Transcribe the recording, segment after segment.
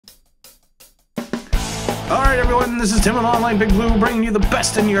All right, everyone, this is Tim with Online Big Blue, bringing you the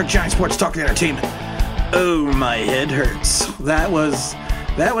best in New York Giants sports talk and entertainment. Oh, my head hurts. That was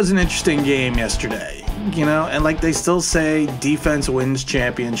an interesting game yesterday, you know, and like they still say, defense wins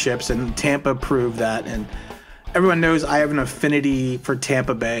championships, and Tampa proved that, and everyone knows I have an affinity for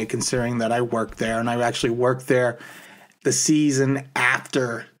Tampa Bay, considering that I work there, and I actually worked there the season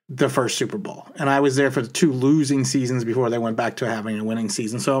after the first Super Bowl. And I was there for the 2 losing seasons before they went back to having a winning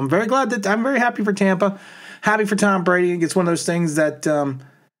season. So I'm very happy for Tampa, happy for Tom Brady. It's one of those things that,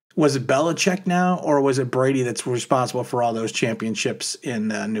 was it Belichick now, or was it Brady that's responsible for all those championships in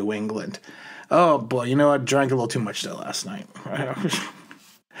New England? Oh boy, you know, I drank a little too much there last night.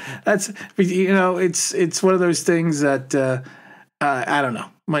 That's, you know, it's one of those things that, I don't know.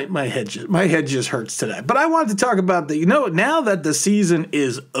 My head just hurts today. But I wanted to talk about now that the season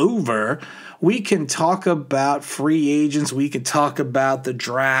is over, we can talk about free agents. We could talk about the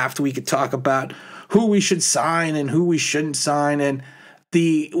draft. We could talk about who we should sign and who we shouldn't sign. And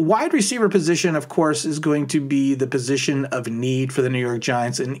the wide receiver position, of course, is going to be the position of need for the New York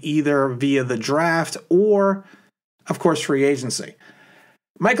Giants, and either via the draft or, of course, free agency.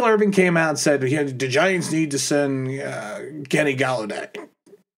 Michael Irvin came out and said the Giants need to send Kenny Golladay.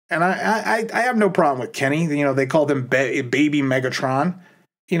 And I have no problem with Kenny. You know, they called him Baby Megatron.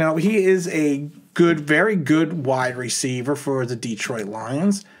 You know, he is a very good wide receiver for the Detroit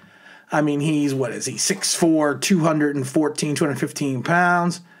Lions. I mean, he's, 6'4", 215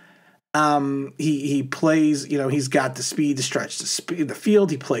 pounds. He plays, you know, he's got the speed to stretch the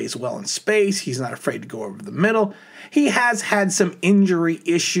field. He plays well in space. He's not afraid to go over the middle. He has had some injury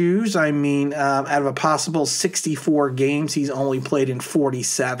issues. I mean, out of a possible 64 games, he's only played in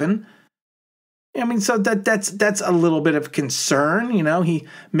 47. I mean, so that's a little bit of concern. You know, he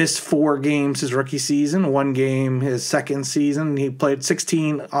missed 4 games his rookie season, 1 game his second season. He played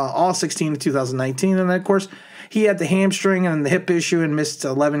all 16 in 2019. And then, of course, he had the hamstring and the hip issue and missed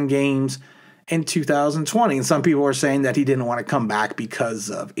 11 games in 2020. And some people were saying that he didn't want to come back because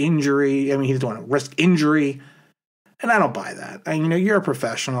of injury. I mean, he didn't want to risk injury. And I don't buy that. You know, you're a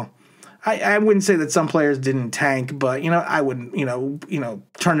professional. I wouldn't say that some players didn't tank, but, you know, I wouldn't,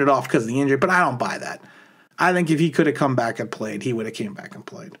 turn it off because of the injury. But I don't buy that. I think if he could have come back and played, he would have came back and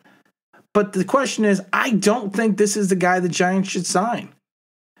played. But the question is, I don't think this is the guy the Giants should sign.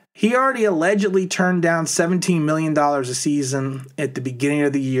 He already allegedly turned down $17 million a season at the beginning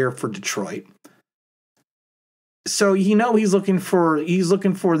of the year for Detroit. So, you know, he's looking for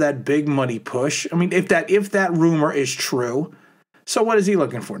that big money push. I mean, if that rumor is true, so what is he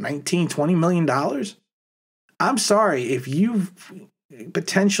looking for? $19-20 million? I'm sorry, if you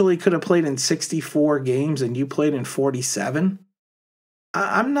potentially could have played in 64 games and you played in 47,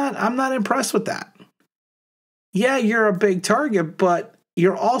 I'm not impressed with that. Yeah, you're a big target, but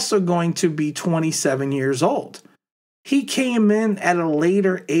you're also going to be 27 years old. He came in at a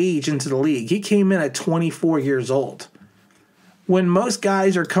later age into the league. He came in at 24 years old. When most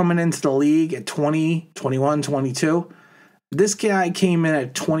guys are coming into the league at 20, 21, 22, this guy came in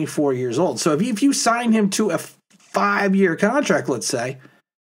at 24 years old. So if you sign him to a 5-year contract, let's say,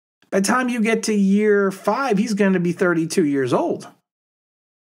 by the time you get to year 5, he's going to be 32 years old.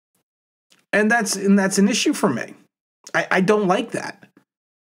 And that's an issue for me. I don't like that.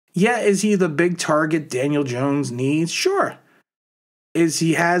 Yeah, is he the big target Daniel Jones needs? Sure. Is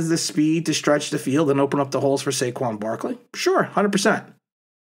he has the speed to stretch the field and open up the holes for Saquon Barkley? Sure, 100%.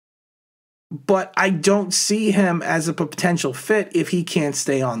 But I don't see him as a potential fit if he can't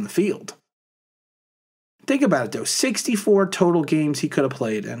stay on the field. Think about it, though. 64 total games he could have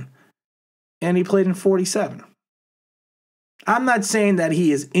played in, and he played in 47. I'm not saying that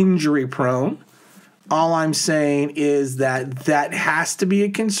he is injury prone. All I'm saying is that has to be a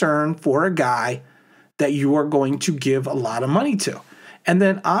concern for a guy that you are going to give a lot of money to. And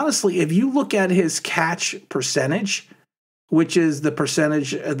then, honestly, if you look at his catch percentage, which is the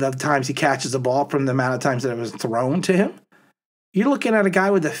percentage of the times he catches the ball from the amount of times that it was thrown to him, you're looking at a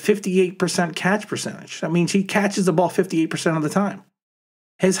guy with a 58% catch percentage. That means he catches the ball 58% of the time.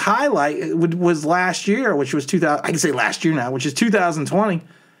 His highlight was last year, which was 2000. I can say last year now, which is 2020,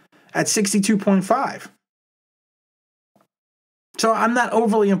 at 62.5. So I'm not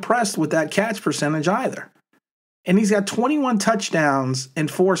overly impressed with that catch percentage either. And he's got 21 touchdowns in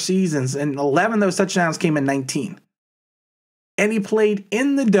 4 seasons, and 11 of those touchdowns came in 19. And he played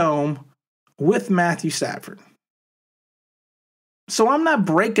in the Dome with Matthew Stafford. So I'm not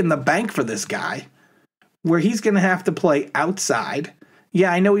breaking the bank for this guy, where he's going to have to play outside.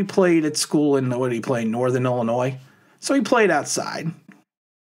 Yeah, I know he played at school in, Northern Illinois. So he played outside.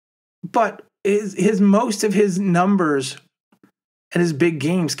 But his most of his numbers and his big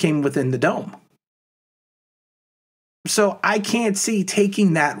games came within the Dome. So I can't see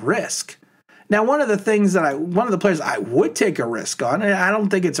taking that risk. Now, one of the players I would take a risk on, and I don't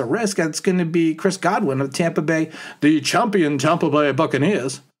think it's a risk, it's going to be Chris Godwin of Tampa Bay, the champion Tampa Bay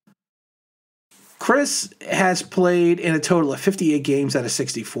Buccaneers. Chris has played in a total of 58 games out of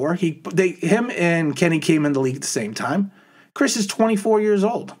 64. Him and Kenny came in the league at the same time. Chris is 24 years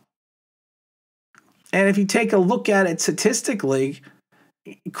old. And if you take a look at it statistically,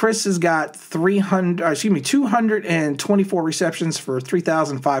 Chris has got 224 receptions for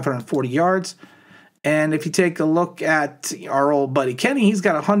 3,540 yards. And if you take a look at our old buddy Kenny, he's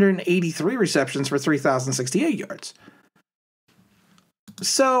got 183 receptions for 3,068 yards.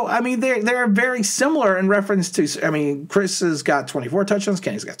 So, I mean, they're very similar in reference to, I mean, Chris has got 24 touchdowns,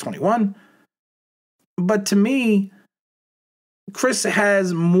 Kenny's got 21. But to me, Chris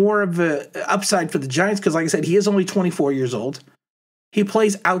has more of an upside for the Giants because, like I said, he is only 24 years old. He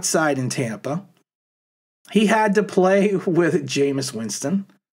plays outside in Tampa. He had to play with Jameis Winston.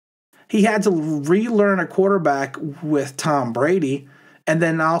 He had to relearn a quarterback with Tom Brady. And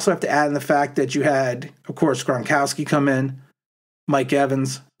then also have to add in the fact that you had, of course, Gronkowski come in, Mike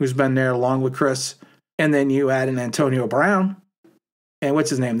Evans, who's been there along with Chris. And then you add in Antonio Brown. And what's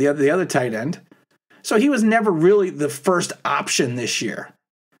his name? The other tight end. So he was never really the first option this year.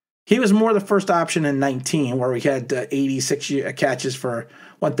 He was more the first option in 19, where we had 86 catches for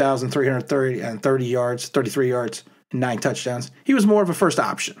 1,330 yards, 33 yards, and 9 touchdowns. He was more of a first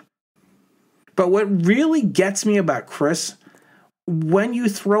option. But what really gets me about Chris, when you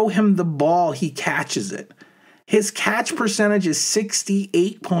throw him the ball, he catches it. His catch percentage is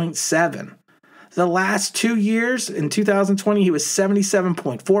 68.7. The last 2 years, in 2020, he was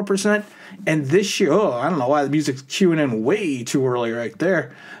 77.4%. And this year, I don't know why the music's cueing in way too early right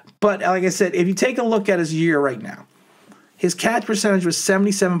there. But like I said, if you take a look at his year right now, his catch percentage was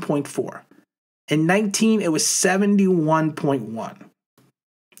 77.4. In 19, it was 71.1.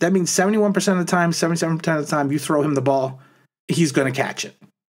 That means 71% of the time, 77% of the time you throw him the ball, he's going to catch it.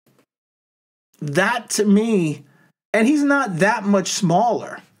 That to me, and he's not that much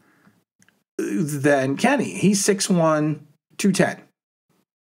smaller than Kenny. He's 6'1", 210.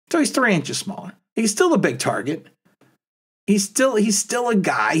 So he's 3 inches smaller. He's still a big target. He's still a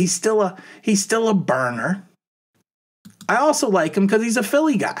guy. He's still a burner. I also like him because he's a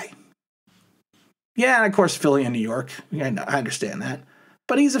Philly guy. Yeah, and of course Philly and New York. I understand that.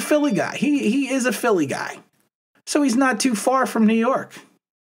 But he's a Philly guy. He is a Philly guy. So he's not too far from New York.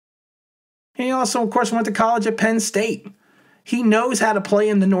 And he also, of course, went to college at Penn State. He knows how to play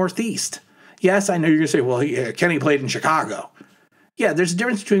in the Northeast. Yes, I know you're going to say, well, Kenny played in Chicago. Yeah, there's a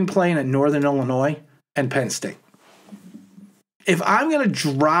difference between playing at Northern Illinois and Penn State. If I'm going to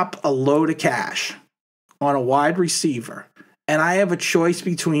drop a load of cash on a wide receiver and I have a choice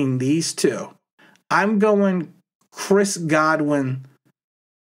between these two, I'm going Chris Godwin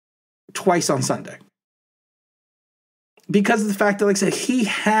twice on Sunday. Because of the fact that, like I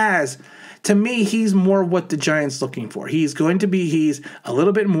said, to me, he's more what the Giants looking for. He's a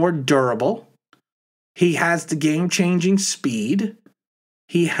little bit more durable. He has the game-changing speed.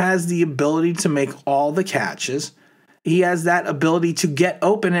 He has the ability to make all the catches. He has that ability to get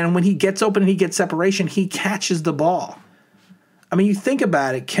open, and when he gets open and he gets separation, he catches the ball. I mean, you think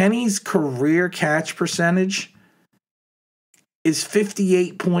about it, Kenny's career catch percentage is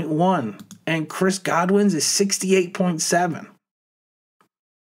 58.1, and Chris Godwin's is 68.7.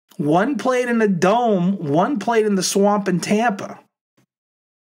 One played in the Dome, one played in the Swamp in Tampa.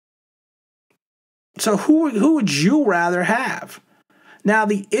 So who would you rather have? Now,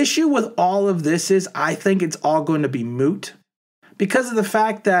 the issue with all of this is I think it's all going to be moot because of the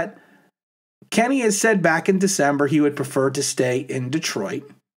fact that Kenny has said back in December he would prefer to stay in Detroit.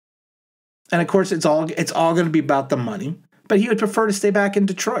 And, of course, it's all going to be about the money. But he would prefer to stay back in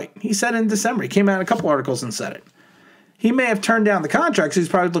Detroit. He said in December. He came out in a couple articles and said it. He may have turned down the contract, so he's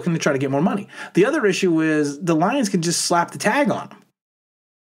probably looking to try to get more money. The other issue is the Lions can just slap the tag on him.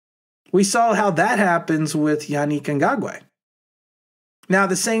 We saw how that happens with Yannick Ngakoue. Now,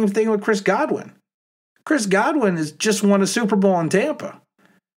 the same thing with Chris Godwin. Chris Godwin has just won a Super Bowl in Tampa.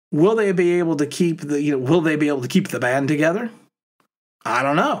 Will they be able to keep the band together? I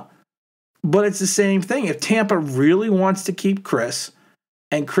don't know. But it's the same thing. If Tampa really wants to keep Chris,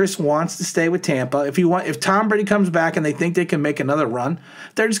 and Chris wants to stay with Tampa, if Tom Brady comes back and they think they can make another run,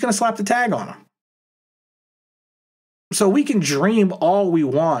 they're just going to slap the tag on him. So we can dream all we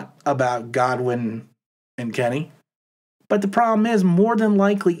want about Godwin and Kenny. But the problem is, more than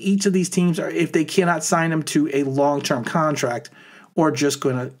likely, each of these teams are, if they cannot sign him to a long-term contract, or just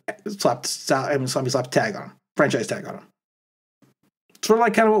going to slap the tag on him, franchise tag on him. Sort of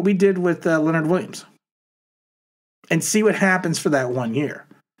like kind of what we did with Leonard Williams. and see what happens for that 1 year.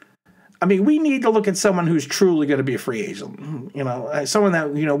 I mean, we need to look at someone who's truly going to be a free agent, someone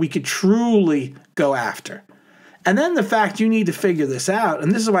that, we could truly go after. And then the fact you need to figure this out,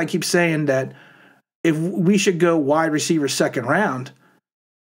 and this is why I keep saying that if we should go wide receiver second round,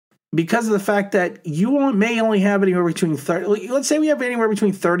 because of the fact that you may only have anywhere between let's say we have anywhere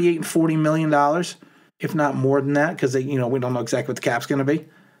between $38 and $40 million, if not more than that, because we don't know exactly what the cap's going to be.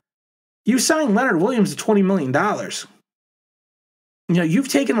 You signed Leonard Williams to $20 million. You've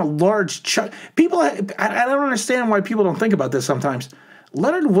taken a large chunk. I don't understand why people don't think about this sometimes.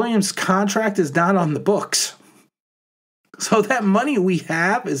 Leonard Williams' contract is not on the books. So that money we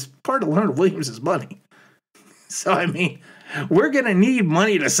have is part of Leonard Williams' money. So, I mean, we're going to need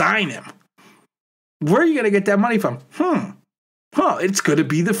money to sign him. Where are you going to get that money from? It's going to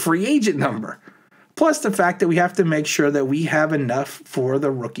be the free agent number. Plus the fact that we have to make sure that we have enough for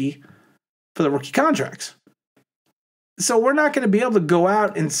the rookie contracts. So we're not going to be able to go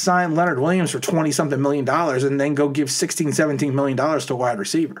out and sign Leonard Williams for $20-something million and then go give $16-17 million to a wide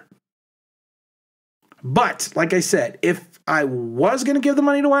receiver. But, like I said, if I was going to give the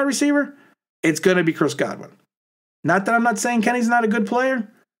money to wide receiver, it's going to be Chris Godwin. Not that I'm not saying Kenny's not a good player.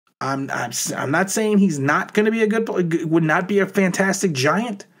 I'm not saying he's not going to be a good player, would not be a fantastic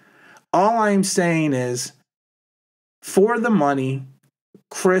Giant. All I'm saying is, for the money,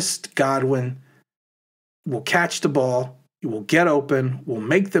 Chris Godwin will catch the ball, he will get open, will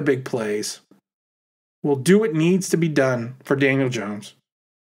make the big plays, will do what needs to be done for Daniel Jones,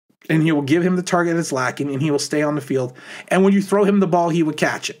 and he will give him the target that's lacking, and he will stay on the field. And when you throw him the ball, he would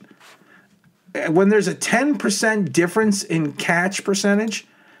catch it. When there's a 10% difference in catch percentage,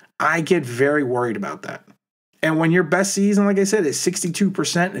 I get very worried about that. And when your best season, like I said, is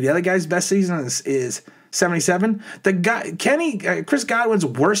 62%, and the other guy's best season is 77, Chris Godwin's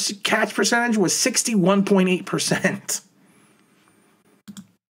worst catch percentage was 61.8%.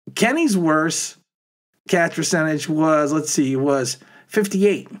 Kenny's worst catch percentage was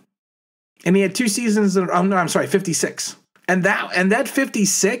 58. And he had 2 seasons, 56. And that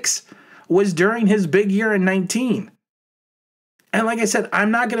 56 was during his big year in 19. And like I said,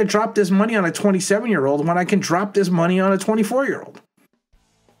 I'm not going to drop this money on a 27-year-old when I can drop this money on a 24-year-old.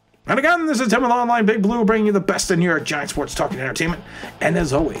 And again, this is Tim with Online Big Blue, bringing you the best in New York Giant sports talk and entertainment. And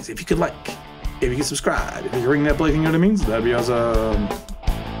as always, if you could subscribe, if you could ring that bell, you know what it means, that'd be awesome.